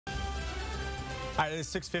All right, it is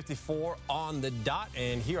 6:54 on the dot,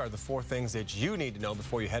 and here are the 4 things that you need to know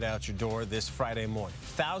before you head out your door this Friday morning.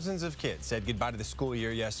 Thousands of kids said goodbye to the school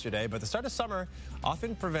year yesterday, but the start of summer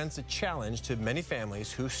often presents a challenge to many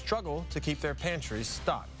families who struggle to keep their pantries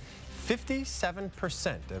stocked.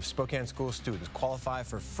 57% of Spokane school students qualify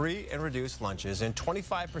for free and reduced lunches, and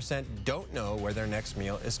 25% don't know where their next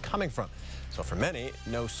meal is coming from. So for many,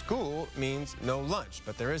 no school means no lunch,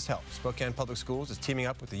 but there is help. Spokane Public Schools is teaming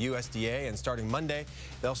up with the USDA, and starting Monday,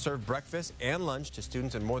 they'll serve breakfast and lunch to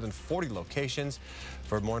students in more than 40 locations.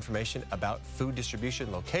 For more information about food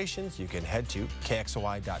distribution locations, you can head to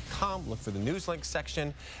kxoy.com, look for the news link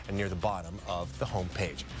section, and near the bottom of the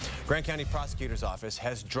homepage. Grant County Prosecutor's Office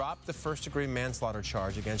has dropped the first-degree manslaughter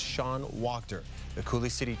charge against Sean Wachter, the Cooley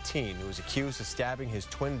City teen who was accused of stabbing his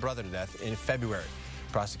twin brother to death in February.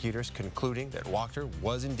 Prosecutors concluding that Wachter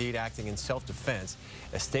was indeed acting in self-defense,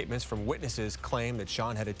 as statements from witnesses claim that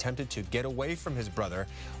Sean had attempted to get away from his brother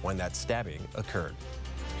when that stabbing occurred.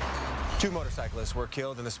 2 motorcyclists were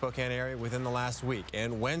killed in the Spokane area within the last week,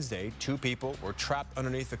 and Wednesday, 2 people were trapped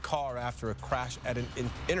underneath a car after a crash at an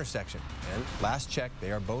intersection. And last check,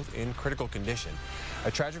 they are both in critical condition.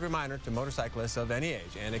 A tragic reminder to motorcyclists of any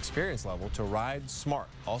age and experience level to ride smart.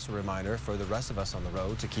 Also a reminder for the rest of us on the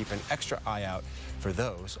road to keep an extra eye out for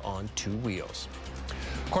those on 2 wheels.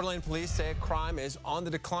 Coeur d'Alene police say crime is on the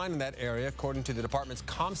decline in that area, according to the department's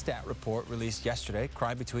CompStat report released yesterday.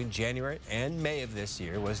 Crime between January and May of this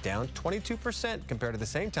year was down 22% compared to the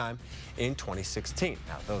same time in 2016.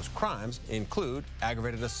 Now, those crimes include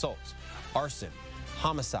aggravated assaults, arson,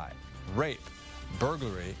 homicide, rape,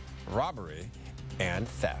 burglary, robbery, and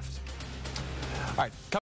theft. All right.